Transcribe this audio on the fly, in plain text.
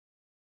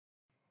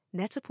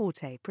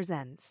Net-a-Porter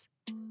presents.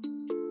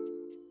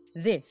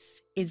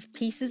 This is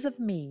Pieces of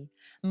Me,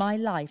 My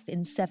Life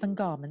in 7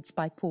 Garments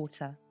by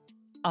Porter.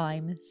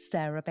 I'm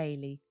Sarah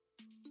Bailey.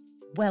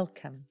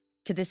 Welcome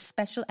to this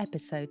special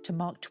episode to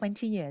mark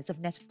 20 years of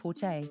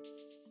Net-a-Porter,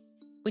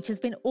 which has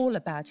been all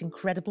about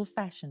incredible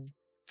fashion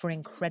for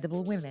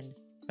incredible women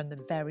from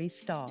the very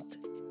start.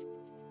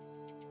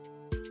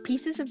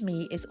 Pieces of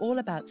Me is all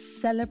about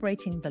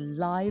celebrating the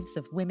lives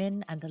of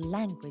women and the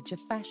language of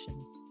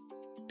fashion,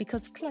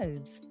 because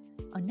clothes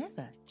are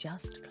never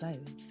just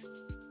clothes.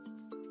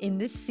 In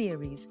this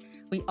series,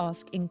 we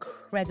ask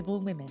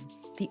incredible women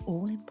the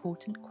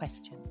all-important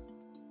question: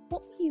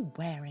 what were you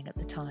wearing at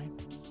the time?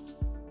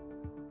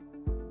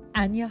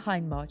 Anya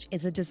Hindmarch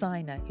is a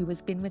designer who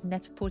has been with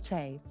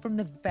Net-a-Porter from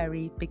the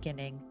very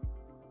beginning.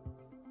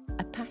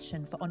 A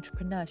passion for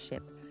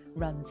entrepreneurship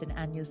runs in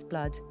Anya's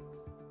blood.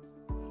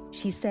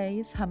 She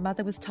says her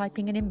mother was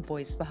typing an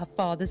invoice for her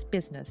father's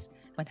business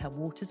when her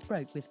waters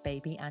broke with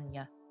baby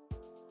Anya.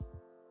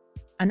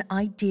 An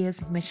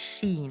ideas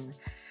machine,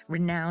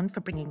 renowned for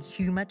bringing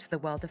humour to the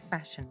world of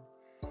fashion,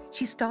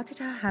 she started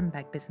her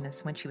handbag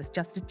business when she was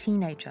just a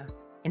teenager,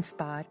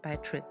 inspired by a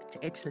trip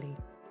to Italy.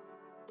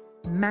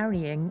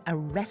 Marrying a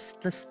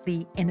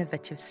restlessly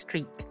innovative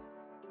streak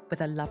with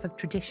a love of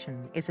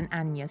tradition is an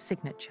Anya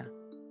signature.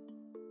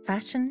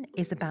 Fashion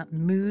is about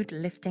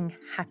mood-lifting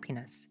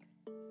happiness,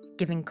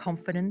 giving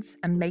confidence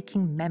and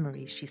making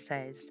memories, she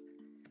says.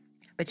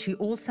 But she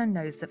also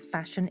knows that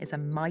fashion is a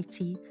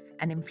mighty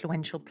and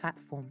influential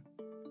platform.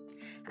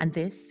 And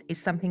this is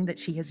something that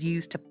she has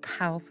used to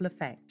powerful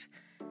effect,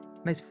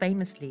 most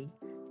famously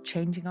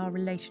changing our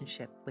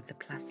relationship with the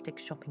plastic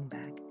shopping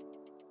bag,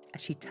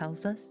 as she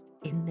tells us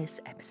in this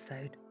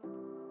episode.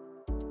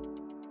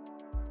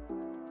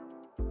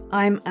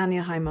 I'm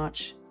Anya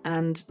Hindmarch,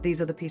 and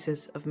these are the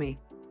pieces of me.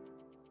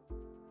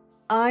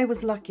 I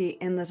was lucky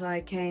in that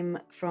I came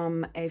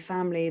from a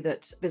family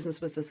that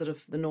business was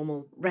the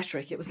normal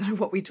rhetoric. It was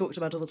what we talked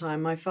about all the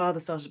time. My father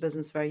started a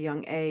business at a very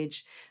young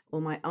age.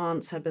 All my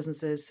aunts had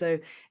businesses. So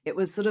it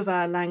was sort of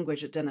our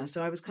language at dinner.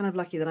 So I was kind of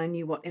lucky that I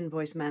knew what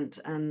invoice meant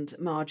and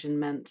margin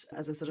meant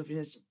as a sort of,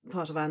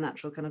 part of our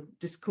natural kind of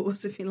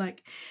discourse, if you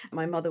like.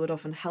 My mother would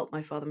often help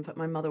my father. In fact,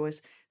 my mother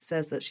always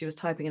says that she was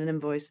typing an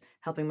invoice,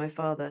 helping my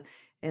father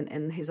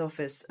in his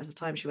office at a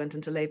time she went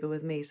into labour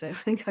with me. So I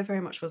think I very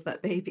much was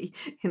that baby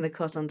in the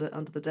cot under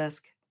the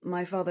desk.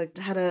 My father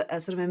had a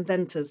sort of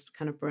inventor's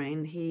kind of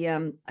brain. He,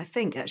 I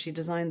think, actually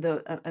designed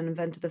and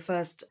invented the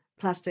first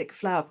plastic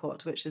flower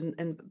pot, which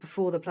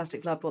before the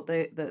plastic flower pot,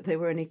 they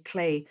were only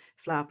clay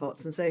flower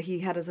pots. And so he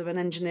had a sort of an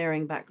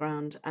engineering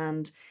background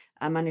and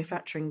a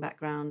manufacturing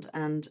background,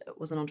 and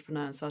was an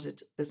entrepreneur and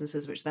started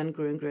businesses which then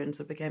grew and grew and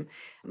sort of became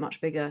a much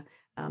bigger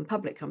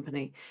public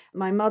company.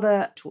 My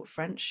mother taught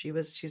French.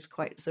 She's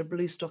quite sort of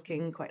blue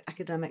stocking, quite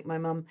academic, my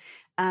mum,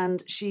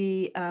 and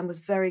she was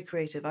very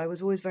creative. I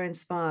was always very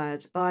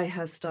inspired by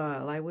her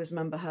style. I always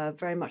remember her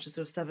very much a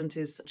sort of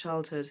 70s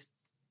childhood.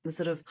 The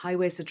sort of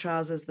high-waisted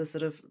trousers, the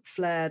sort of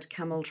flared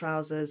camel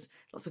trousers,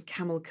 lots of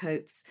camel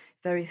coats,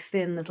 very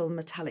thin little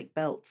metallic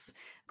belts,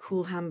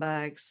 cool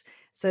handbags.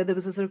 So there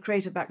was a sort of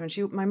creative background.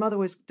 My mother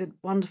always did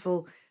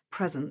wonderful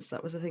presents.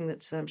 That was the thing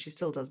that she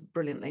still does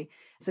brilliantly.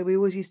 So we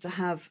always used to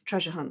have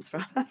treasure hunts for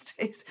our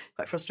birthdays.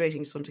 Quite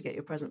frustrating, just wanted to get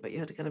your present, but you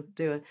had to kind of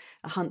do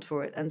a hunt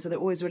for it. And so there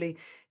were always really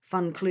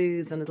fun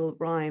clues and little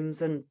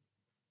rhymes, and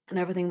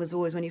everything was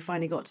always, when you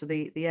finally got to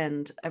the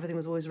end, everything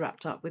was always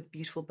wrapped up with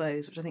beautiful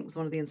bows, which I think was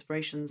one of the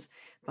inspirations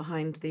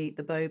behind the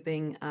bow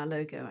being our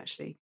logo,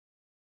 actually.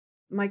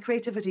 My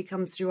creativity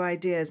comes through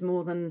ideas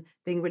more than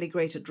being really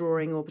great at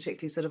drawing or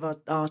particularly sort of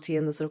arty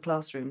in the sort of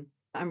classroom.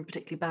 I'm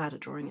particularly bad at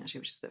drawing,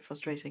 actually, which is a bit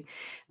frustrating.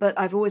 But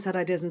I've always had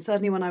ideas, and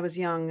certainly when I was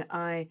young,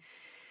 I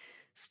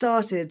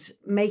started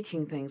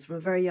making things from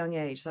a very young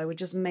age. So I would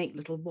just make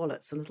little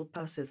wallets and little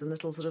purses and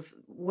little sort of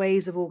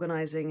ways of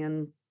organising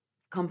and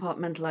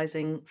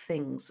compartmentalizing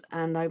things,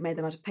 and I made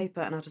them out of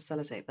paper and out of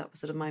sellotape. That was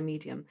sort of my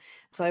medium.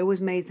 So I always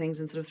made things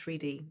in sort of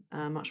 3D,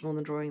 much more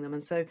than drawing them.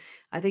 And so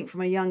I think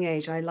from a young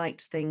age, I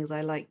liked things,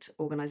 I liked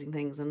organising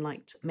things and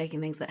liked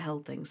making things that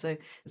held things. So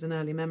it's an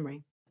early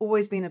memory.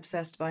 Always been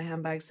obsessed by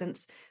handbags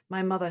since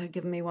my mother had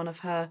given me one of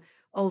her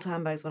old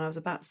handbags when I was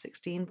about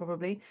 16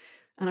 probably.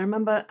 And I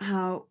remember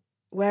how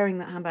wearing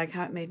that handbag,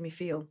 how it made me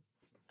feel.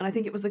 And I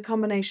think it was the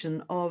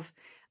combination of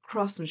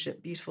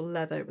craftsmanship, beautiful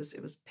leather. It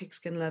was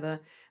pigskin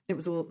leather. It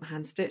was all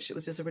hand stitched. It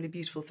was just a really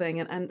beautiful thing,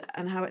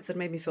 and how it sort of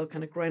made me feel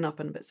kind of grown up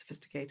and a bit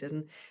sophisticated,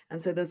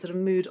 and so the sort of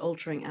mood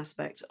altering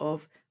aspect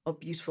of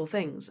beautiful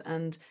things,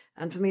 and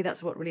for me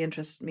that's what really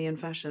interests me in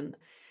fashion.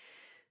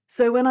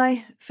 So when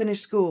I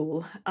finished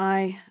school,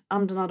 I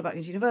ummed and ahed about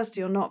going to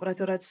university or not, but I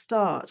thought I'd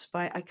start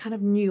I kind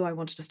of knew I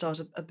wanted to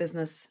start a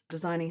business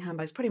designing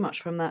handbags pretty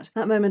much from that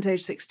moment,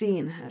 age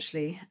 16,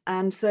 actually.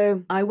 And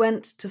so I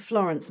went to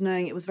Florence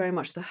knowing it was very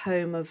much the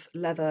home of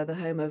leather, the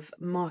home of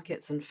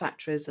markets and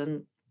factories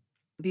and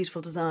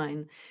beautiful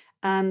design,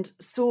 and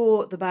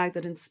saw the bag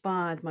that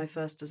inspired my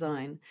first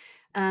design.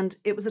 And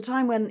it was a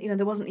time when,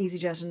 there wasn't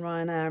EasyJet and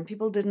Ryanair and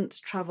people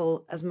didn't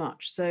travel as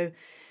much. So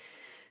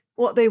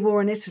what they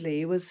wore in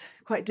Italy was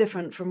quite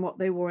different from what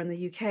they wore in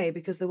the UK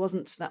because there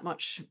wasn't that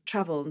much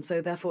travel, and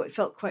so therefore it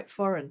felt quite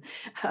foreign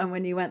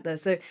when you went there.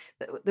 So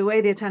the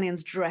way the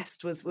Italians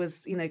dressed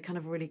was kind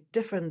of really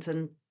different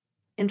and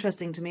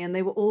interesting to me, and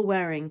they were all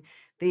wearing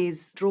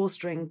these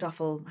drawstring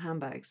duffel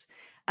handbags.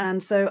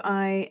 And so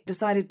I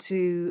decided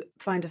to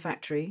find a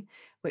factory,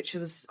 which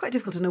was quite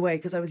difficult in a way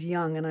because I was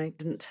young and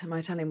my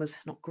Italian was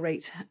not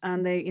great.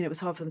 And it was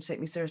hard for them to take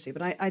me seriously.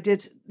 But I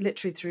did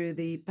literally through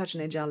the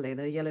Pagine Gialle,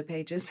 the yellow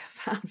pages,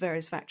 found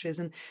various factories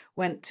and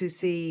went to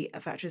see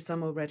factories.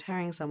 Some were red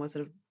herring, some were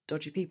sort of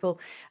dodgy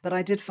people. But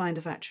I did find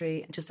a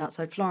factory just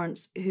outside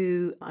Florence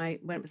who I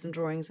went with some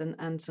drawings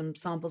and some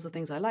samples of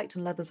things I liked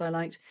and leathers I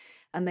liked.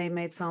 And they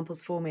made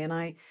samples for me. And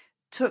I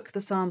took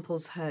the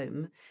samples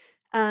home.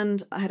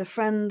 And I had a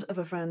friend of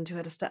a friend who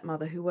had a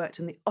stepmother who worked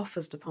in the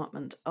offers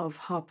department of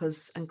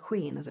Harper's and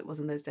Queen, as it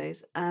was in those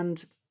days.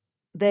 And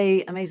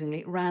they,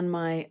 amazingly, ran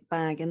my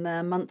bag in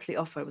their monthly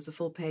offer. It was a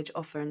full-page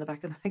offer in the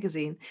back of the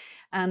magazine.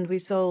 And we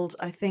sold,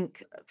 I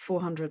think,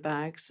 400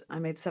 bags. I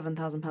made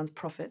 £7,000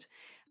 profit.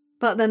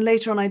 But then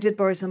later on, I did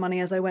borrow some money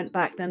as I went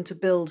back then to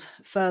build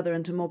further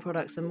into more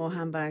products and more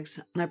handbags.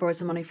 And I borrowed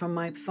some money from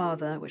my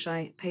father, which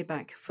I paid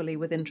back fully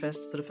with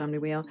interest, sort of family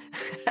we are.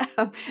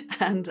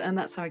 and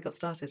that's how I got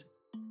started.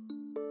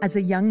 As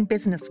a young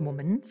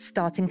businesswoman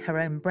starting her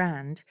own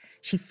brand,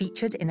 she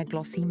featured in a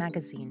glossy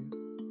magazine.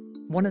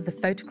 One of the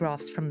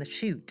photographs from the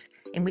shoot,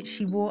 in which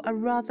she wore a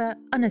rather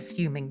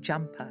unassuming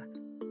jumper,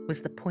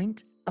 was the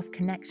point of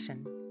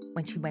connection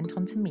when she went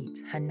on to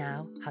meet her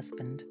now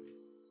husband.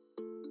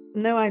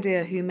 No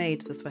idea who made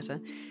the sweater,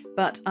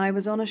 but I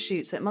was on a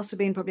shoot, so it must have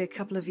been probably a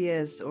couple of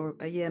years or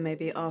a year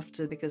maybe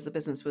after, because the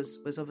business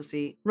was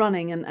obviously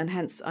running, and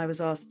hence I was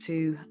asked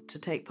to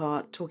take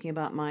part talking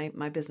about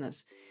my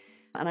business.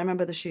 And I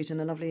remember the shoot in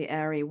a lovely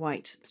airy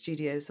white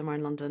studio somewhere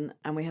in London,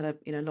 and we had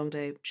a long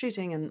day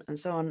shooting and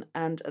so on.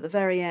 And at the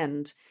very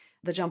end,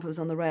 the jumper was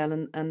on the rail,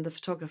 and the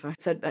photographer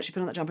said, actually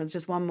put on that jumper, and there's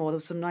just one more. There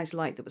was some nice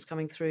light that was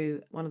coming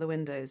through one of the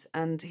windows,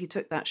 and he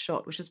took that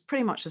shot, which was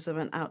pretty much just sort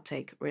of an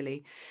outtake,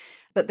 really.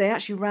 But they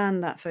actually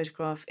ran that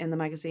photograph in the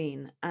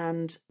magazine,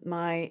 and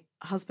my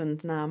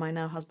husband, my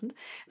now husband,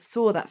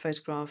 saw that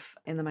photograph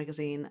in the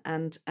magazine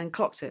and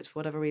clocked it for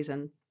whatever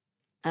reason.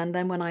 And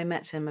then when I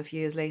met him a few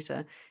years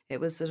later, it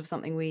was sort of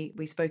something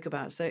we spoke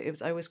about. So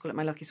I always call it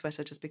my lucky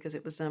sweater, just because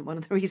it was one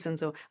of the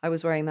reasons, or I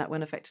was wearing that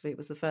when effectively it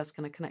was the first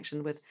kind of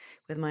connection with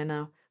my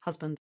now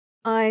husband.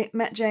 I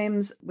met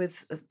James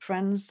with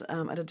friends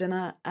at a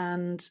dinner,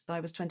 and I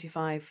was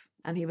 25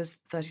 and he was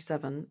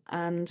 37.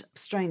 And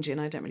strangely, and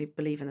I don't really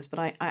believe in this, but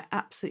I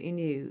absolutely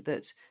knew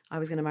that I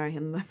was going to marry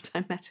him the moment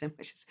I met him,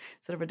 which is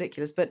sort of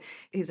ridiculous. But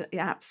he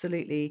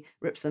absolutely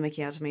rips the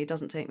mickey out of me,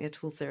 doesn't take me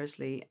at all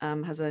seriously,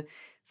 has a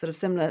sort of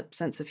similar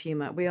sense of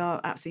humour. We are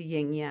absolutely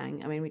yin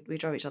yang. I mean, we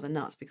drive each other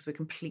nuts because we're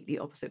completely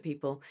opposite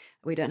people.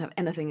 We don't have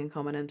anything in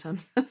common in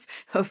terms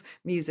of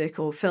music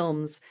or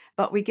films,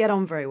 but we get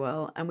on very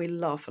well and we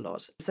laugh a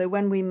lot. So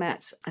when we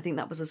met, I think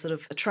that was a sort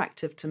of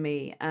attractive to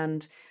me.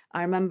 And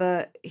I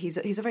remember he's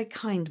a very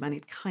kind man. He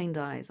had kind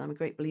eyes. I'm a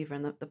great believer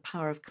in the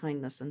power of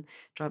kindness, and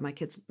drive my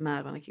kids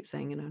mad when I keep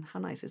saying, how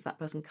nice is that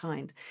person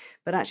kind?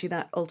 But actually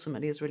that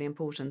ultimately is really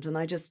important. And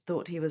I just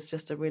thought he was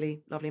just a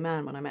really lovely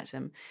man when I met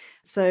him.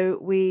 So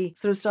we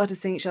sort of started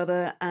seeing each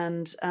other,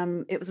 and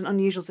it was an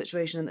unusual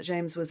situation in that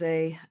James was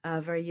a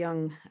very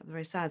young,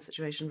 very sad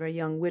situation, very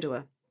young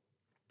widower.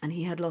 And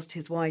he had lost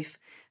his wife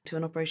to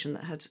an operation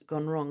that had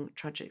gone wrong,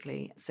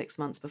 tragically, 6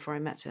 months before I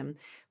met him,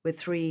 with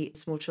 3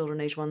 small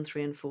children, aged 1,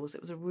 3 and 4. So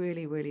it was a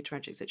really, really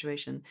tragic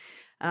situation.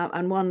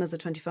 And one, as a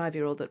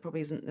 25-year-old, that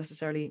probably isn't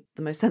necessarily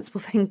the most sensible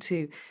thing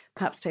to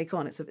perhaps take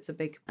on. It's a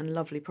big and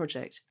lovely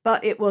project.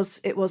 But it was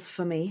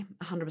for me,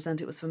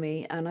 100% it was for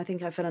me. And I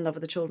think I fell in love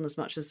with the children as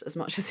much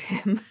as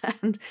him.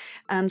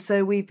 and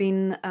so we've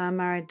been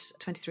married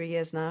 23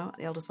 years now.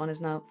 The eldest one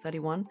is now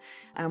 31.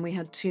 And we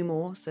had 2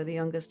 more. So the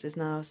youngest is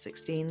now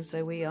 16.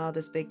 So we are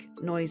this big,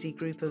 noisy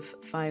group of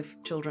 5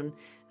 children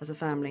as a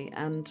family.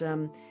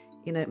 And,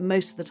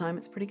 most of the time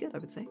it's pretty good, I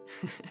would say.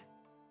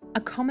 A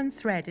common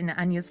thread in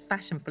Anya's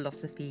fashion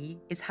philosophy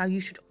is how you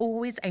should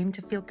always aim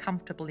to feel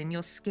comfortable in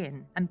your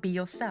skin and be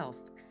yourself.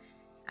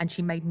 And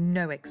she made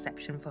no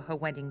exception for her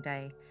wedding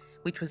day,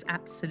 which was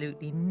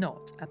absolutely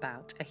not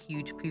about a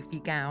huge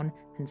poofy gown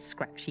and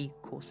scratchy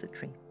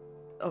corsetry.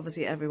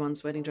 Obviously,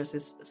 everyone's wedding dress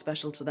is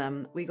special to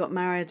them. We got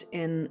married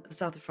in the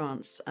south of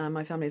France.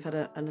 My family have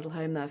had a little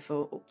home there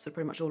for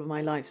pretty much all of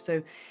my life.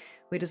 So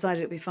we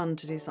decided it would be fun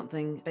to do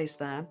something based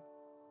there.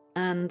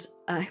 And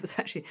it was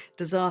actually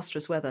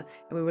disastrous weather.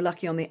 And we were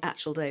lucky on the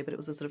actual day, but it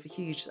was a sort of a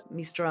huge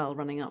Mistral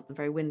running up and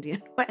very windy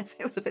and wet. So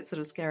it was a bit sort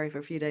of scary for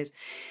a few days.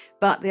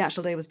 But the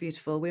actual day was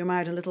beautiful. We were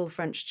married in a little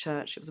French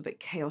church. It was a bit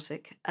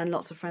chaotic. And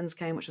lots of friends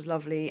came, which was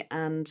lovely.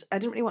 And I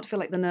didn't really want to feel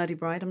like the nerdy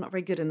bride. I'm not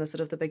very good in the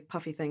sort of the big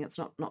puffy thing. It's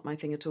not my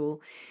thing at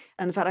all.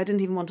 And in fact, I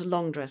didn't even want a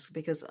long dress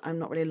because I'm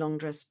not really a long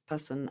dress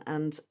person.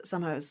 And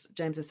somehow it was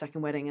James's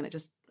second wedding, and I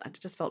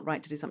just felt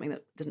right to do something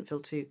that didn't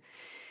feel too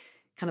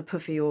kind of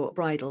puffy or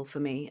bridal for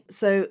me.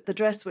 So the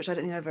dress, which I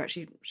don't think I ever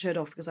actually showed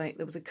off because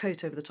there was a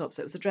coat over the top.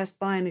 So it was a dress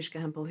by Anushka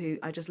Hempel, who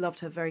I just loved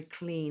her very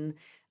clean,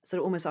 sort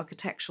of almost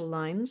architectural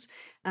lines.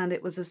 And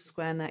it was a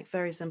square neck,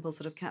 very simple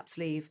sort of cap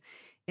sleeve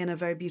in a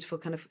very beautiful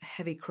kind of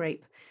heavy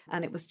crepe.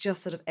 And it was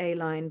just sort of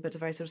A-line, but a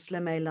very sort of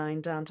slim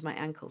A-line down to my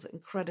ankles.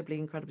 Incredibly,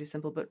 incredibly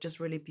simple, but just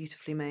really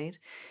beautifully made.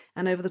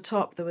 And over the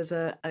top, there was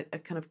a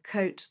kind of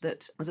coat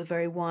that was a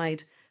very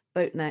wide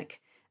boat neck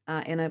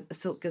in a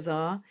silk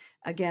gazar.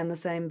 Again, the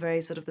same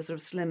the sort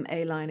of slim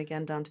A-line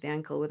again down to the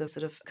ankle with a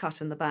sort of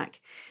cut in the back.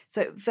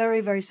 So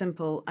very, very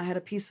simple. I had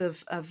a piece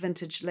of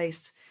vintage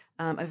lace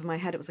over my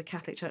head. It was a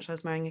Catholic church. I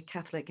was marrying a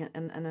Catholic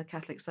and a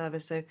Catholic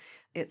service, so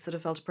it sort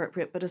of felt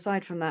appropriate. But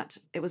aside from that,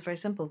 it was very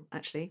simple,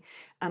 actually,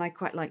 and I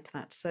quite liked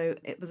that. So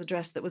it was a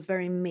dress that was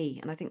very me,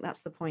 and I think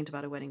that's the point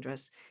about a wedding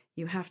dress.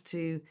 You have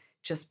to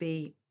just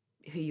be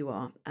who you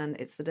are, and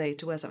it's the day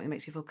to wear something that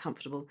makes you feel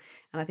comfortable.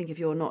 And I think if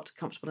you're not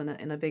comfortable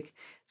in a big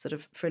sort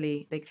of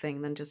frilly big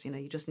thing, then just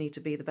you just need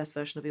to be the best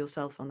version of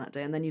yourself on that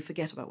day, and then you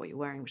forget about what you're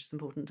wearing, which is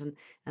important,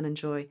 and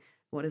enjoy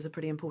what is a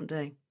pretty important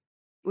day.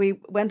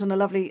 We went on a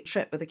lovely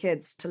trip with the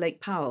kids to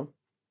Lake Powell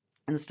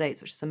in the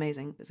States, which is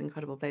amazing. It's an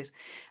incredible place.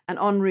 And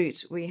en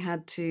route, we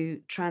had to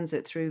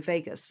transit through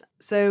Vegas.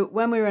 So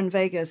when we were in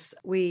Vegas,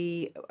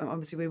 we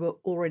were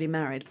already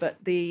married, but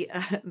the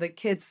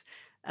kids,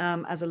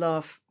 as a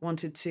laugh,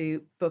 wanted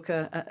to book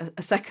a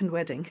second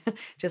wedding,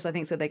 just I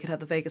think so they could have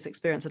the Vegas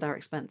experience at our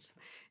expense.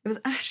 It was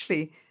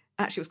actually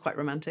it was quite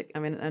romantic. I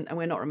mean, and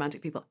we're not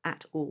romantic people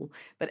at all,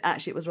 but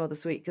actually it was rather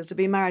sweet because to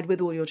be married with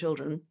all your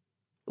children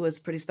was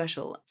pretty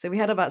special. So we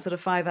had about sort of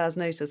 5 hours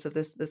notice of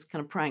this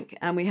kind of prank,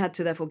 and we had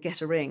to therefore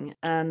get a ring.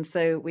 And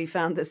so we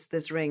found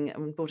this ring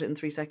and bought it in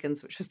 3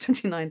 seconds, which was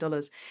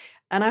 $29.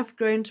 And I've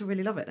grown to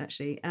really love it,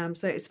 actually.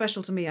 So it's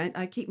special to me.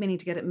 I keep meaning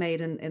to get it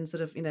made in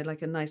sort of,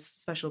 like a nice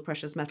special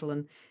precious metal,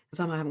 and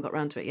somehow I haven't got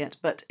around to it yet.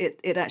 But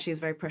it actually is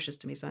very precious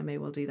to me, so I may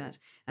well do that.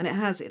 And it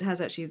has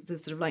actually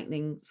this sort of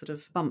lightning sort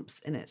of bumps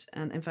in it.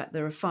 And in fact,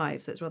 there are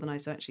 5, so it's rather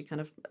nice. So actually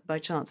kind of by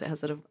chance, it has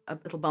sort of a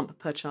little bump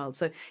per child.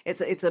 So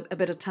it's a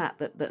bit of tat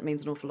that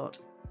means an awful lot.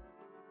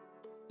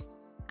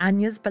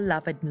 Anya's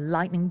beloved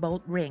lightning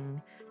bolt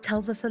ring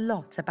tells us a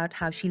lot about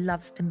how she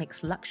loves to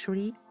mix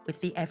luxury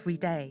with the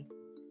everyday.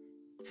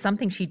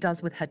 Something she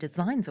does with her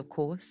designs, of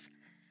course,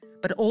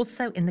 but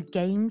also in the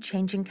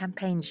game-changing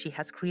campaigns she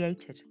has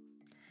created,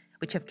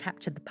 which have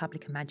captured the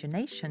public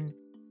imagination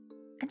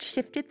and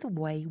shifted the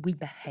way we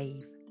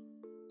behave.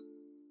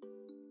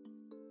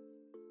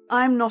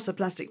 I'm Not a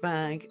Plastic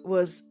Bag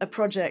was a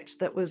project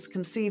that was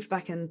conceived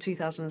back in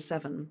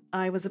 2007.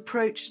 I was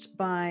approached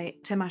by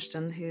Tim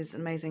Ashton, who's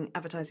an amazing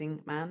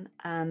advertising man,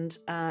 and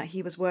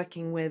he was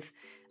working with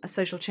a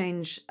social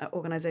change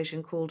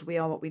organisation called We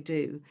Are What We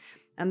Do.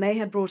 And they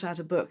had brought out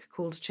a book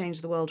called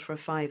Change the World for a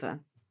Fiver.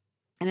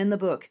 And in the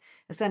book,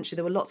 essentially,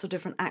 there were lots of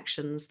different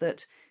actions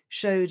that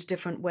showed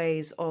different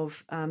ways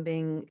of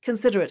being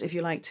considerate, if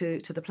you like, to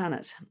the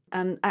planet.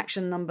 And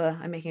action number,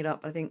 I'm making it up,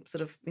 I think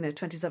sort of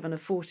 27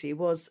 of 40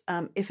 was,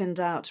 if in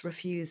doubt,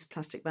 refuse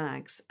plastic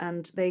bags.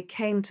 And they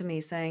came to me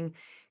saying,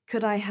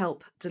 could I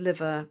help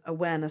deliver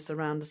awareness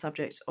around the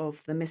subject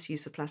of the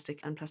misuse of plastic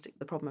and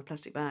the problem of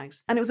plastic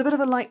bags? And it was a bit of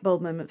a light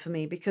bulb moment for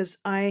me because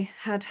I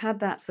had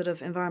that sort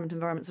of environment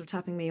sort of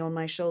tapping me on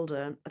my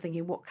shoulder,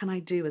 thinking, what can I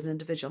do as an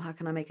individual? How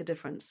can I make a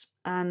difference?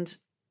 And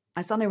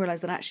I suddenly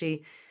realised that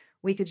actually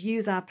we could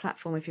use our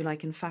platform, if you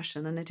like, in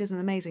fashion, and it is an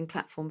amazing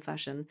platform,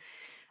 fashion.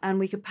 And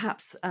we could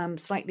perhaps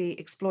slightly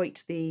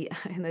exploit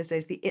in those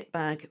days, the it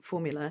bag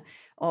formula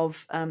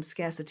of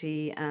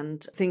scarcity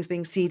and things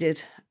being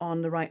seeded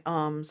on the right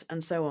arms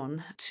and so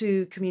on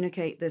to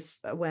communicate this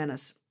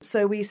awareness.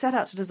 So we set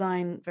out to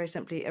design, very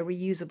simply, a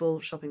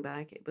reusable shopping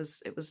bag. It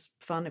was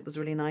fun. It was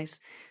really nice.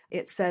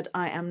 It said,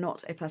 I am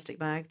not a plastic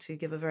bag, to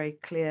give a very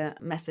clear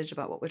message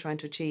about what we're trying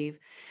to achieve.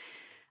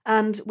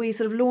 And we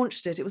sort of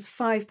launched it. It was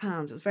 £5.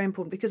 It was very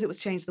important because it was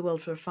Change the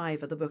World for a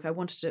Fiver, the book. I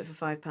wanted to do it for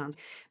 £5.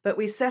 But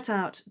we set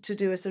out to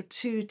do a sort of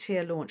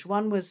 2-tier launch.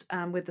 One was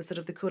with the sort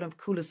of the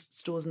coolest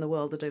stores in the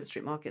world, the Dover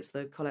Street Markets,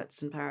 the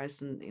Colettes in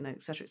Paris, and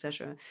et cetera, et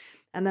cetera.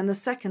 And then the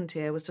second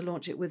tier was to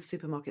launch it with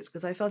supermarkets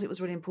because I felt it was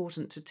really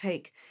important to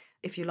take,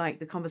 if you like,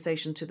 the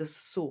conversation to the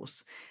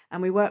source.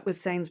 And we worked with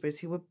Sainsbury's,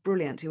 who were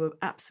brilliant, who were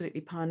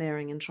absolutely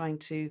pioneering in trying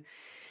to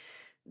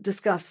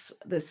discuss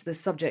this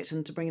subject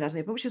and to bring it out in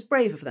the open, which was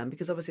brave of them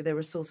because obviously they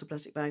were a source of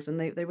plastic bags and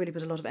they really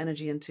put a lot of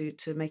energy into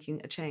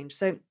making a change.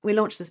 So we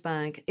launched this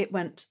bag. It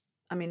went,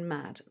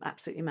 mad,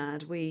 absolutely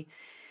mad.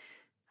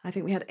 I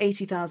think we had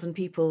 80,000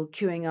 people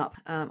queuing up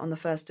on the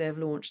first day of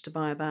launch to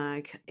buy a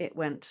bag. It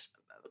went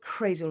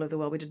crazy all over the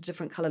world. We did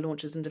different colour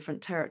launches in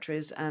different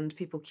territories and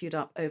people queued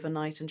up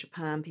overnight in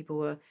Japan. People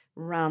were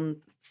around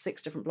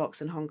 6 different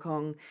blocks in Hong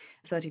Kong.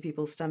 30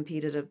 people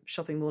stampeded a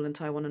shopping mall in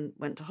Taiwan and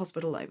went to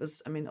hospital.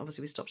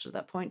 Obviously we stopped at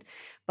that point,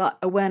 but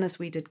awareness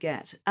we did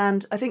get.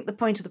 And I think the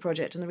point of the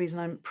project and the reason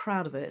I'm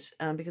proud of it,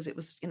 because it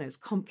was, it's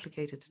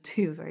complicated to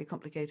do, very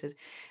complicated,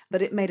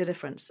 but it made a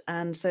difference.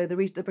 And so the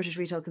British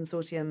Retail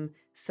Consortium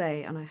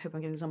say, and I hope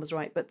I'm getting these numbers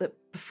right, but that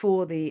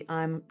before the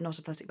I'm Not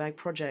a Plastic Bag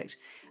project,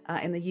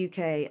 In the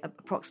UK,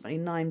 approximately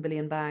 9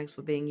 billion bags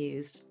were being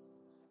used.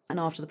 And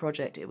after the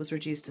project, it was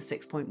reduced to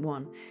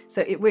 6.1.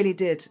 So it really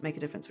did make a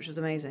difference, which was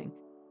amazing.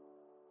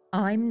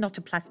 I'm Not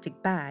a Plastic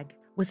Bag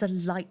was a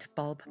light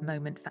bulb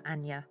moment for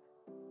Anya.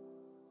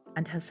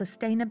 And her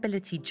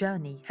sustainability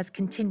journey has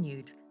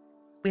continued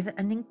with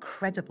an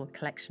incredible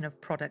collection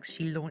of products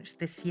she launched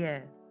this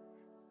year,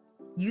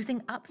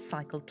 using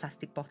upcycled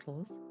plastic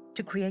bottles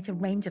to create a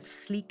range of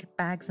sleek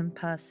bags and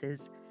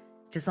purses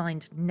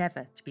designed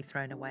never to be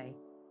thrown away.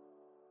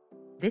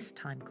 This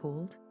time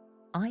called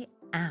I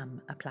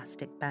Am a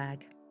Plastic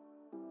Bag.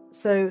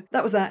 So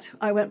that was that.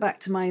 I went back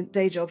to my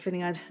day job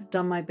feeling I'd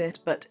done my bit,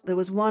 but there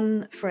was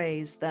one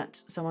phrase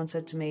that someone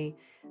said to me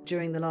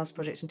during the last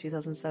project in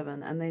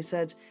 2007, and they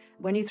said,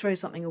 when you throw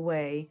something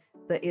away,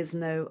 there is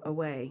no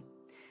away.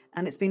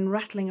 And it's been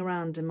rattling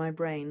around in my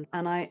brain.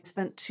 And I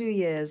spent 2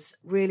 years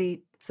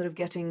really sort of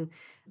getting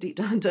deep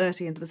down and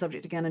dirty into the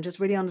subject again and just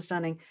really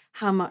understanding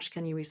how much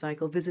can you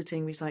recycle,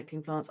 visiting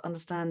recycling plants,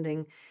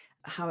 understanding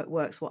how it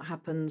works, what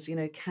happens,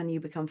 can you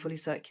become fully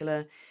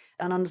circular,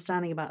 and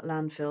understanding about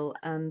landfill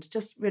and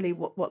just really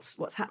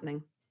what's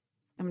happening.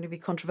 I'm going to be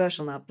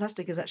controversial now.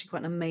 Plastic is actually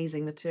quite an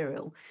amazing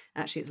material.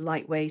 Actually, it's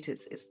lightweight.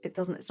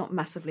 It's not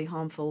massively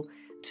harmful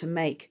to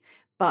make,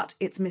 but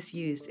it's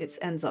misused. It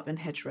ends up in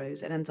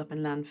hedgerows. It ends up in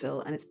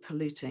landfill, and it's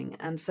polluting.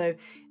 And so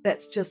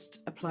let's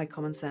just apply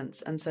common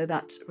sense. And so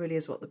that really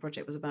is what the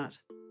project was about.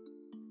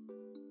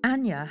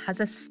 Anya has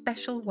a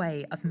special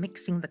way of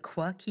mixing the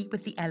quirky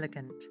with the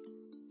elegant.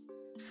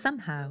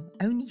 Somehow,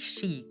 only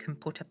she can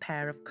put a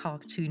pair of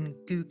cartoon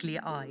googly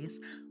eyes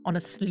on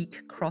a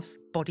sleek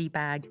cross-body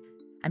bag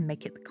and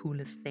make it the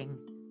coolest thing.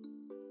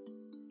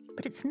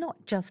 But it's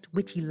not just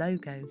witty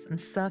logos and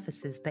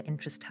surfaces that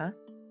interest her.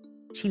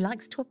 She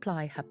likes to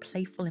apply her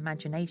playful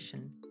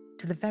imagination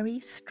to the very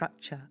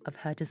structure of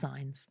her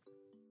designs.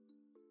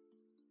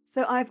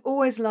 So I've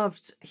always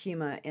loved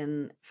humour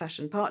in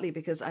fashion, partly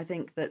because I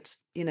think that,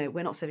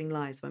 we're not saving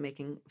lives by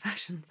making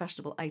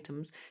fashionable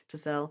items to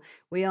sell.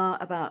 We are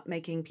about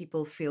making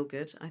people feel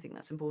good. I think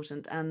that's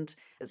important, and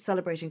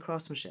celebrating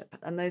craftsmanship.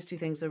 And those two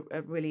things are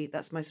really,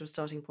 that's my sort of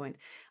starting point.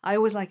 I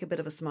always like a bit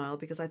of a smile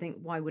because I think,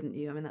 why wouldn't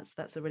you? I mean,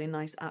 that's a really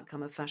nice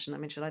outcome of fashion. I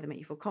mean, it should either make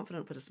you feel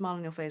confident, put a smile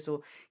on your face, or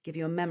give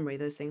you a memory.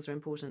 Those things are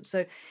important.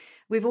 So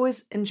we've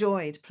always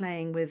enjoyed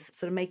playing with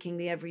sort of making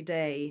the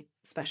everyday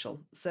special.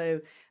 So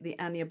the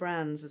Anya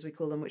brands, as we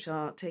call them, which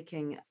are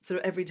taking sort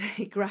of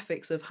everyday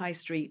graphics of high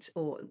street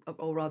or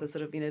rather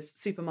sort of,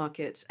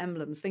 supermarket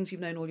emblems, things you've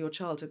known all your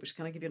childhood, which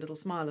kind of give you a little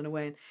smile in a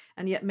way,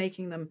 and yet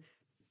making them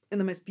in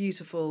the most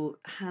beautiful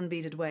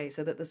hand-beaded way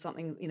so that there's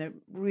something,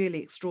 really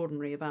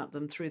extraordinary about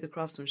them through the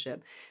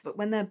craftsmanship. But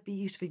when they're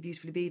beautifully,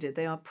 beautifully beaded,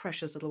 they are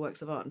precious little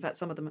works of art. In fact,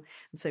 some of them,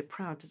 I'm so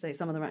proud to say,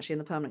 some of them are actually in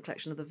the permanent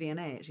collection of the V&A,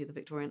 actually the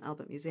Victoria and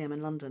Albert Museum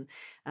in London,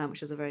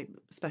 which is a very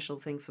special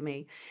thing for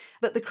me.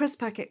 But the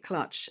crisp packet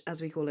clutch,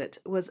 as we call it,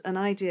 was an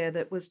idea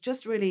that was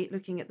just really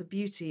looking at the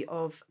beauty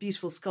of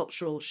beautiful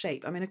sculptural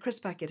shape. I mean, a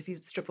crisp packet, if you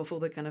strip off all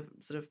the kind of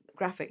sort of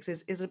graphics,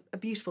 is a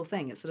beautiful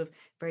thing. It's sort of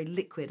very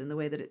liquid in the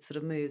way that it sort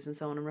of moves and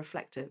so on, and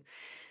reflective.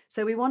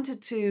 So we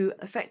wanted to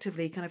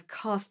effectively kind of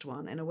cast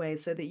one in a way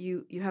so that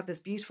you have this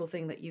beautiful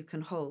thing that you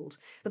can hold.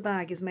 The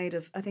bag is made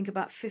of, I think,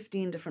 about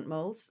 15 different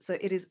molds. So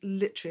it is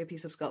literally a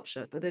piece of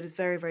sculpture, but it is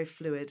very, very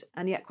fluid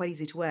and yet quite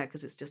easy to wear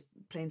because it's just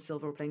plain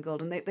silver or plain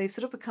gold. And they've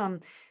sort of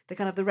become the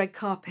kind of the red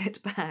carpet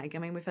bag. I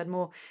mean, we've had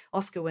more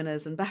Oscar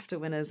winners and BAFTA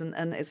winners,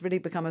 and it's really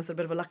become a sort of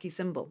bit of a lucky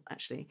symbol,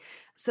 actually.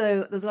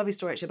 So there's a lovely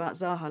story actually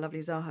about lovely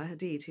Zaha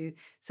Hadid, who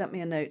sent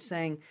me a note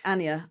saying,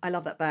 Anya, I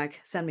love that bag,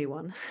 send me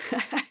one.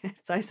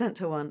 So I sent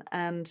her one,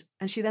 and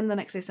she then the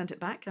next day sent it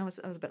back, and I was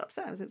a bit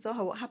upset. I was like,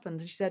 Zaha, what happened?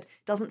 And she said,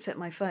 doesn't fit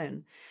my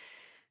phone.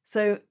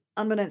 So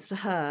unbeknownst to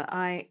her,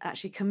 I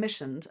actually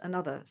commissioned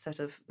another set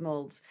of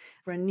moulds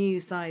for a new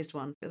sized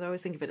one, because I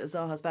always think of it as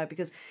Zaha's bag,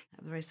 because I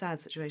have a very sad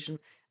situation.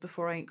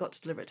 Before I got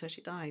to deliver it to her,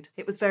 she died.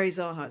 It was very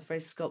Zaha, it's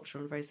very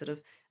sculptural and very sort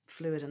of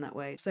fluid in that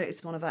way. So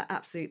it's one of our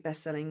absolute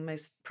best-selling,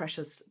 most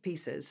precious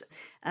pieces.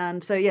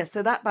 And so, yes,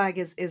 so that bag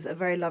is a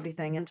very lovely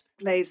thing and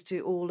plays to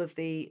all of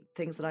the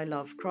things that I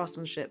love: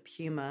 craftsmanship,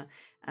 humour,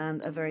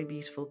 and a very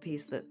beautiful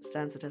piece that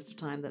stands the test of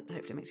time that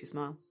hopefully makes you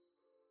smile.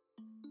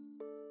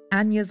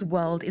 Anya's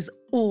world is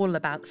all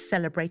about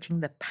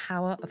celebrating the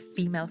power of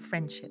female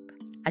friendship,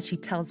 as she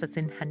tells us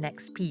in her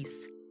next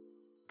piece,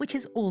 which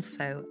is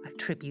also a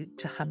tribute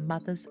to her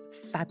mother's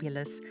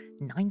fabulous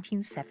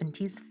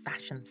 1970s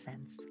fashion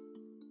sense.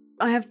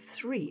 I have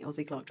 3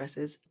 Aussie Clark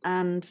dresses,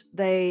 and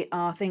they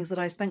are things that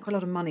I spent quite a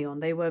lot of money on.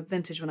 They were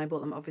vintage when I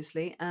bought them,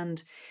 obviously,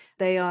 and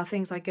they are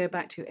things I go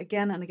back to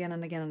again and again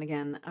and again and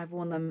again. I've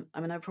worn them,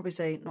 I mean, I'd probably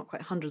say not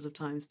quite hundreds of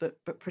times,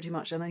 but pretty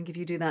much. And I think if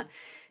you do that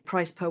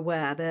price per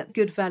wear, they're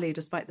good value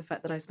despite the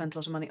fact that I spent a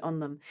lot of money on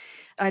them.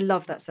 I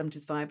love that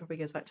 70s vibe. Probably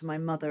goes back to my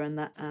mother, and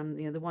that,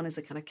 the one is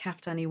a kind of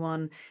kaftani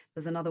one.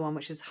 There's another one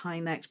which is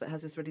high-necked but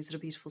has this really sort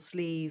of beautiful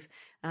sleeve.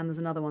 And there's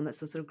another one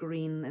that's a sort of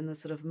green in the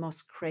sort of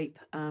moss crepe,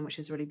 which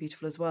is really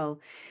beautiful as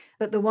well.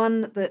 But the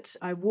one that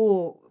I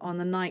wore on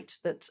the night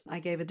that I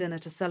gave a dinner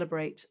to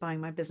celebrate buying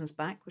my business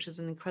back, which is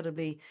an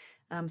incredibly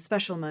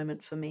special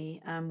moment for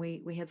me.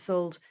 We had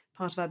sold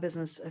part of our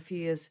business a few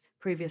years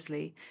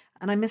previously,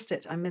 and I missed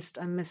it. I missed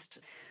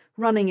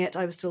running it.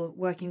 I was still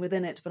working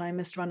within it, but I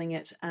missed running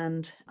it,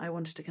 and I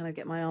wanted to kind of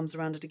get my arms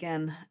around it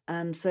again.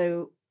 And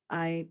so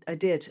I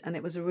did, and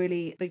it was a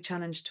really big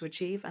challenge to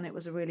achieve, and it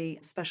was a really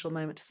special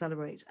moment to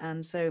celebrate.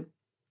 And so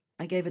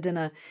I gave a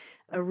dinner,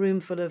 a room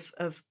full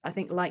of I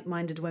think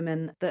like-minded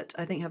women that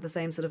I think have the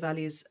same sort of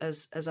values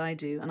as I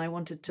do, and I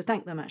wanted to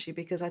thank them actually,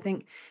 because I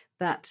think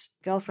that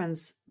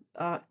girlfriends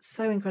are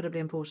so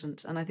incredibly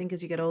important. And I think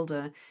as you get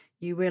older,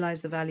 you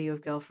realize the value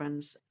of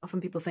girlfriends.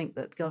 Often people think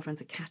that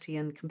girlfriends are catty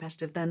and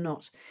competitive. They're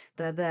not.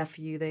 They're there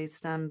for you. They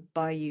stand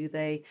by you.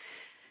 They're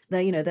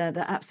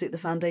absolute the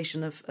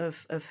foundation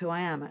of who I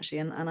am actually,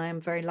 and I am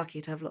very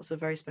lucky to have lots of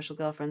very special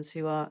girlfriends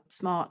who are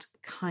smart,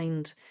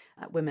 kind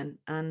women,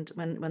 and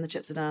when the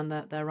chips are down,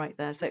 they're right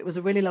there. So it was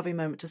a really lovely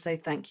moment to say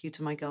thank you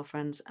to my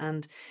girlfriends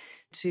and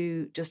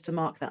to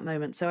mark that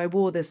moment. So I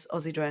wore this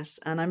Aussie dress,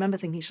 and I remember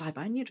thinking, should I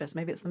buy a new dress?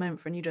 Maybe it's the moment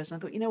for a new dress. And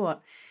I thought, you know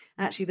what?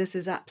 Actually, this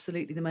is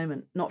absolutely the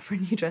moment, not for a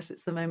new dress.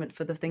 It's the moment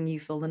for the thing you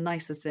feel the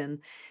nicest in,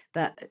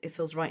 that it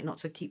feels right not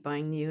to keep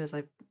buying new, as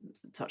I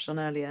touched on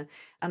earlier.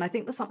 And I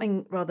think there's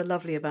something rather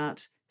lovely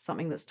about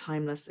something that's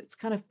timeless. It's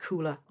kind of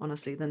cooler,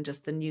 honestly, than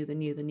just the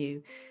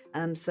new.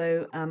 And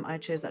so I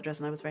chose that dress,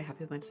 and I was very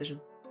happy with my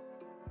decision.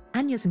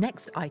 Anya's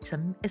next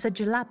item is a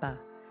jalaba,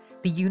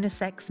 the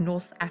unisex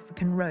North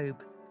African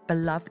robe,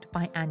 beloved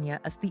by Anya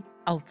as the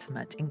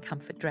ultimate in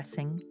comfort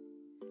dressing,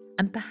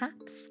 and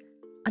perhaps,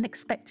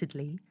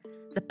 unexpectedly,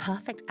 the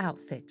perfect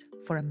outfit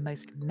for a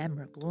most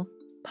memorable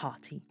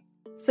party.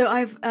 So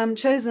I've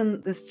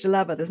chosen this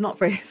jalaba. There's not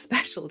very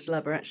special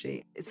jalaba,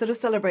 actually. It sort of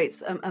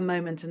celebrates a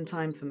moment in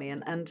time for me.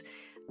 And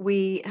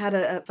we had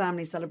a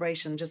family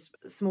celebration, just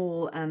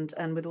small and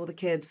with all the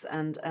kids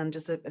and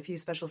just a few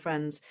special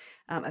friends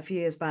a few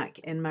years back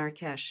in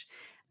Marrakesh.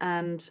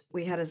 And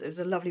it was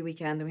a lovely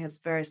weekend, and we had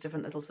various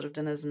different little sort of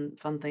dinners and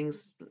fun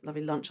things,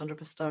 lovely lunch under a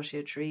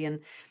pistachio tree.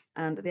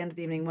 And at the end of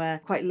the evening, where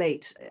quite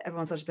late,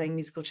 everyone started playing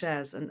musical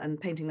chairs and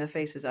painting their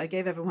faces. I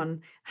gave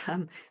everyone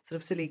sort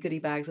of silly goodie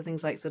bags of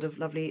things like sort of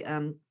lovely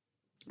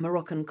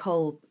Moroccan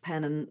kohl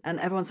pen, and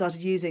everyone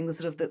started using the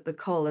sort of the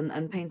kohl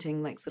and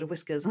painting like sort of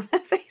whiskers on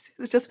their faces.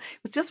 It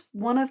was just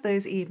one of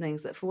those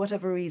evenings that, for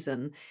whatever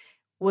reason,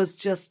 was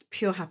just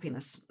pure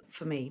happiness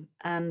for me.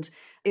 And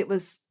it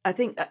was, I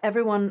think I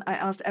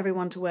asked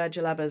everyone to wear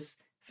jalabas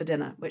for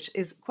dinner, which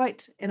is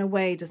quite, in a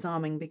way,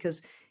 disarming,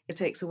 because it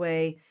takes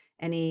away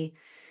any,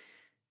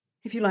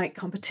 if you like,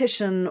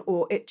 competition,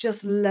 or it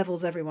just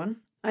levels everyone.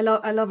 I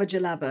love a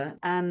jalaba,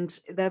 and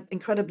they're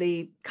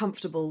incredibly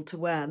comfortable to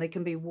wear. They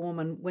can be warm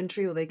and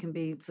wintry, or they can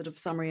be sort of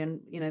summery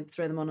and,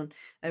 throw them on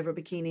over a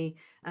bikini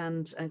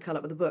and curl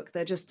up with a book.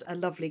 They're just a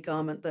lovely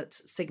garment that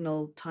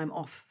signal time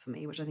off for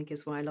me, which I think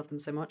is why I love them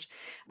so much.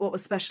 What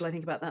was special, I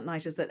think, about that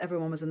night is that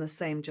everyone was in the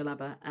same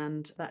jalaba,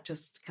 and that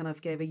just kind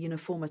of gave a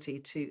uniformity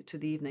to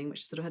the evening,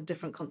 which sort of had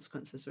different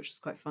consequences, which was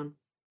quite fun.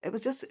 It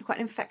was just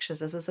quite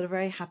infectious as a sort of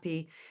very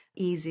happy,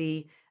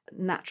 easy,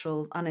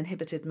 natural,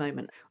 uninhibited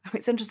moment.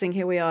 It's interesting,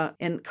 here we are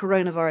in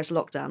coronavirus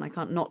lockdown. I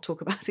can't not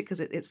talk about it because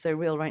it's so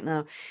real right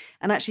now.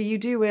 And actually, you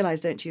do realise,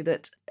 don't you,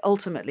 that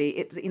ultimately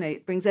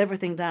it brings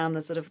everything down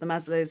the sort of the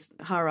Maslow's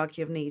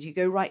hierarchy of need. You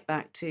go right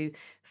back to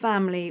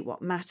family,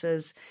 what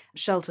matters,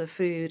 shelter,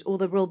 food, all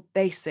the real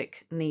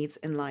basic needs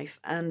in life.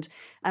 And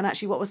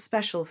actually, what was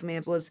special for me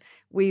was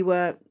we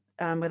were,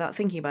 without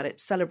thinking about it,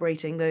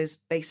 celebrating those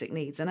basic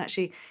needs. And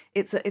actually,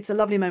 it's a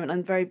lovely moment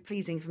and very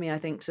pleasing for me, I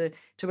think, to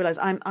realise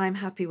I'm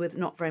happy with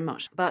not very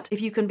much. But if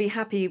you can be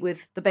happy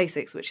with the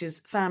basics, which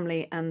is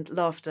family and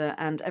laughter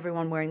and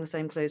everyone wearing the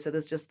same clothes, so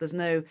there's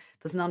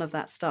none of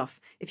that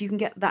stuff. If you can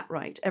get that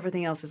right,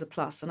 everything else is a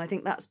plus. And I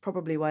think that's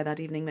probably why that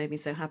evening made me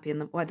so happy,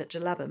 and why that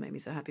jalaba made me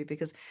so happy,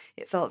 because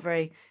it felt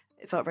very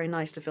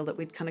nice to feel that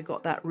we'd kind of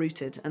got that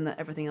rooted, and that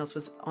everything else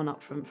was on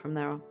up from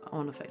there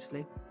on,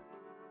 effectively.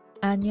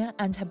 Anya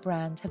and her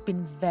brand have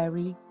been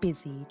very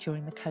busy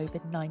during the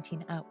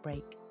COVID-19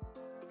 outbreak.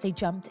 They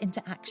jumped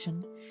into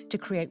action to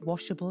create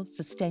washable,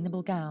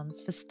 sustainable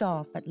gowns for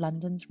staff at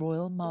London's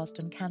Royal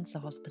Marsden Cancer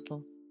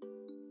Hospital.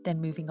 Then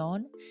moving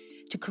on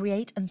to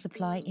create and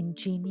supply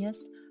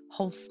ingenious,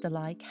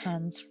 holster-like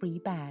hands-free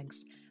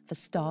bags for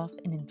staff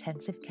in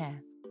intensive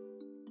care.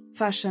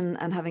 Fashion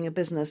and having a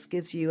business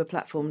gives you a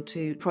platform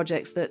to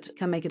projects that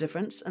can make a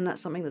difference, and that's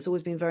something that's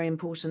always been very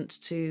important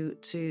to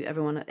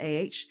everyone at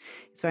AH.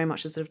 It's very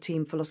much a sort of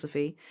team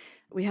philosophy.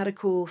 We had a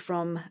call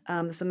from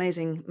this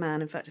amazing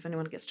man. In fact, if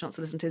anyone gets a chance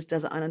to listen to his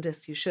Desert Island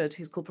Discs, you should.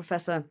 He's called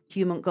Professor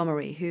Hugh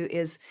Montgomery, who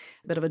is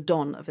a bit of a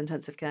don of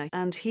intensive care.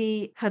 And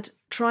he had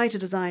tried to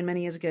design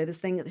many years ago this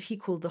thing that he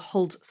called the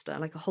Holdster,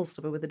 like a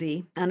holster but with a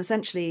D. And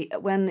essentially,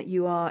 when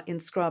you are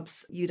in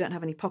scrubs, you don't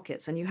have any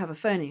pockets, and you have a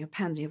phone, and you have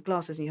pens, and you have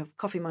glasses, and you have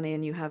coffee money,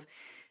 and you have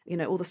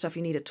all the stuff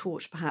you need, a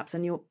torch perhaps,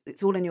 and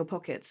it's all in your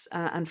pockets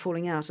and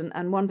falling out.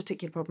 And one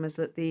particular problem is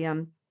that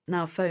the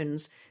now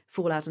phones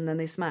fall out and then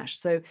they smash.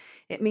 So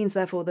it means,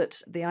 therefore,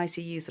 that the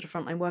ICU sort of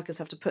frontline workers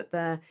have to put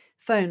their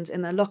phones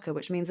in their locker,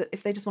 which means that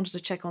if they just wanted to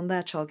check on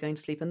their child going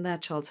to sleep and their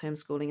child's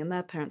homeschooling and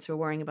their parents who are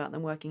worrying about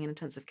them working in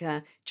intensive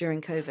care during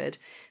COVID,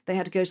 they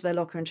had to go to their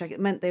locker and check. It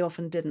meant they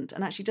often didn't.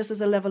 And actually, just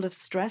as a level of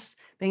stress,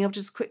 being able to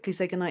just quickly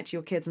say goodnight to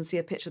your kids and see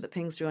a picture that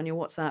pings through on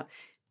your WhatsApp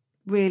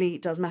really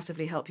does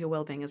massively help your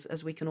well-being,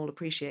 as we can all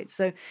appreciate.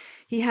 So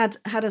he had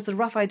a sort of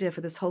rough idea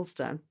for this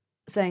holster,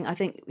 saying, I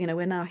think,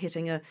 we're now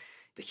hitting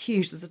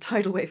there's a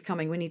tidal wave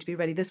coming, we need to be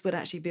ready. This would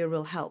actually be a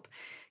real help.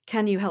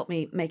 Can you help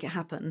me make it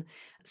happen?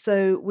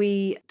 So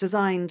we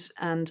designed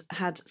and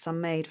had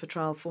some made for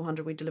Trial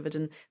 400. We delivered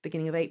in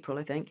beginning of April,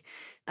 I think,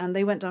 and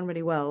they went down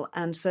really well.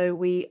 And so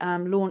we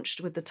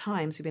launched with the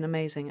Times, who've been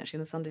amazing, actually,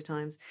 in the Sunday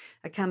Times,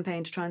 a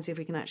campaign to try and see if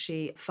we can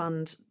actually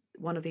fund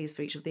one of these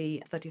for each of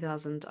the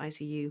 30,000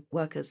 ICU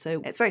workers.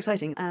 So it's very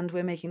exciting, and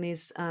we're making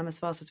these as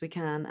fast as we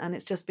can. And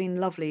it's just been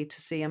lovely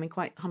to see,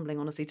 quite humbling,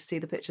 honestly, to see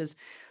the pictures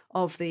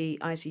of the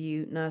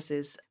ICU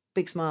nurses,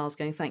 big smiles,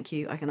 going, thank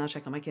you, I can now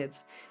check on my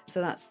kids. So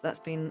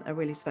that's been a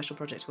really special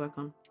project to work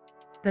on.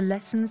 The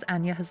lessons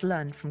Anya has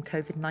learned from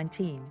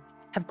COVID-19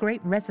 have great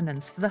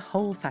resonance for the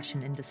whole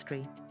fashion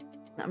industry.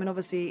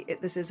 Obviously,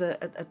 this is a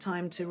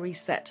time to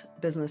reset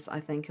business, I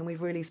think, and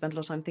we've really spent a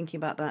lot of time thinking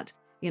about that.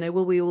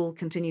 Will we all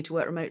continue to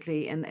work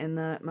remotely in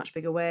a much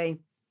bigger way?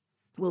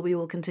 Will we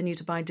all continue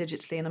to buy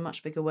digitally in a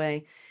much bigger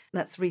way?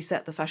 Let's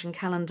reset the fashion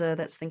calendar.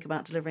 Let's think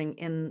about delivering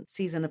in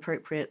season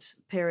appropriate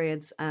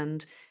periods,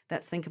 and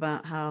let's think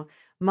about how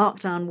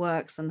markdown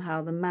works and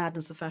how the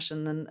madness of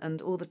fashion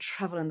and all the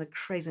travel and the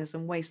craziness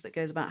and waste that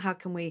goes about. How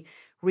can we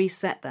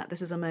reset that?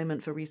 This is a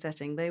moment for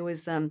resetting. They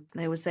always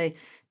say,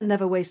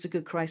 never waste a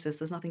good crisis.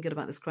 There's nothing good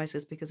about this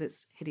crisis because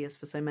it's hideous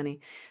for so many.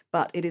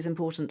 But it is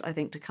important, I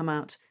think, to come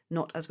out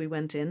not as we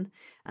went in.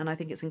 And I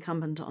think it's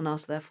incumbent on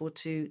us, therefore,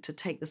 to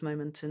take this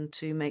moment and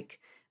to make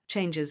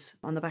changes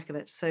on the back of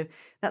it. So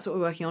that's what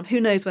we're working on. Who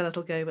knows where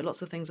that'll go, but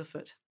lots of things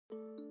afoot.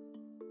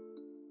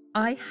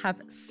 I have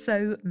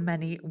so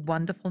many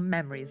wonderful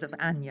memories of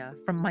Anya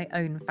from my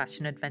own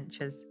fashion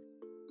adventures.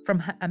 From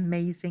her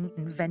amazing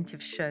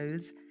inventive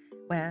shows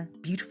where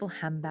beautiful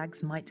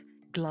handbags might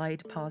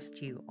glide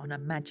past you on a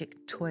magic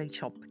toy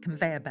shop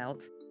conveyor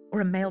belt,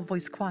 or a male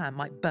voice choir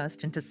might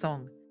burst into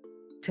song,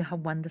 to her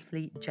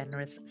wonderfully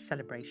generous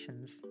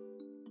celebrations.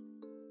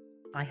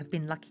 I have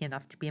been lucky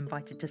enough to be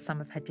invited to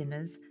some of her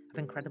dinners of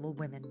incredible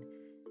women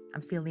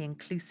and feel the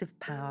inclusive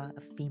power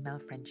of female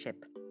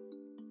friendship.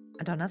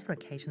 And on other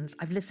occasions,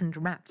 I've listened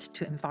rapt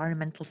to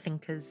environmental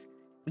thinkers,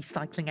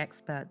 recycling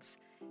experts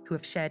who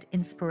have shared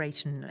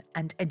inspiration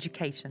and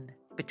education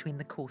between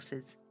the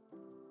courses.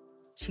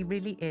 She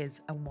really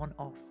is a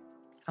one-off.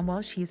 And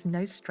while she is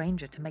no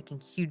stranger to making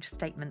huge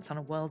statements on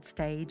a world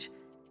stage,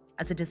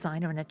 as a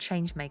designer and a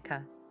change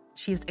maker,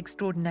 she is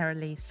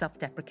extraordinarily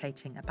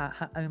self-deprecating about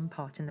her own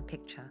part in the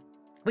picture,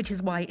 which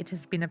is why it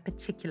has been a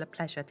particular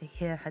pleasure to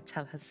hear her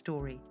tell her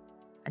story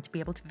and to be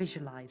able to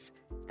visualize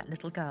that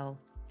little girl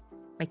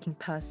making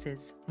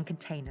purses and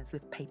containers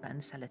with paper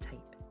and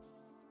sellotape.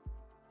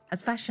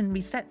 As fashion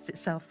resets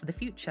itself for the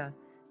future,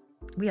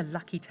 we are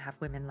lucky to have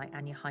women like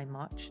Anya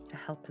Hindmarch to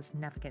help us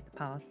navigate the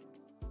path.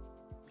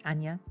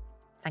 Anya,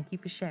 thank you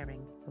for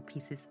sharing your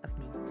pieces of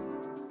me.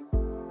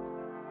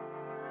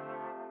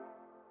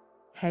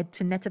 Head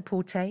to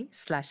Net-a-Porter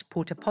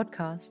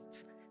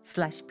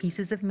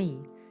Porter/Podcasts/Pieces of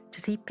Me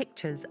to see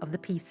pictures of the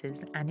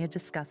pieces Anya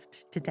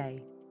discussed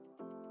today.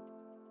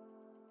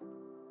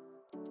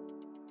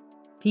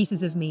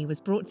 Pieces of Me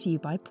was brought to you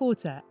by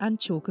Porter and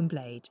Chalk and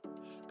Blade,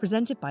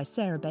 presented by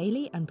Sarah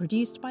Bailey and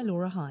produced by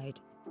Laura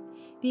Hyde.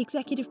 The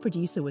executive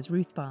producer was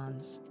Ruth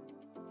Barnes.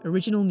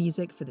 Original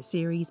music for the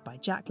series by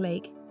Jack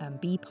Lake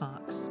and B.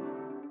 Parks.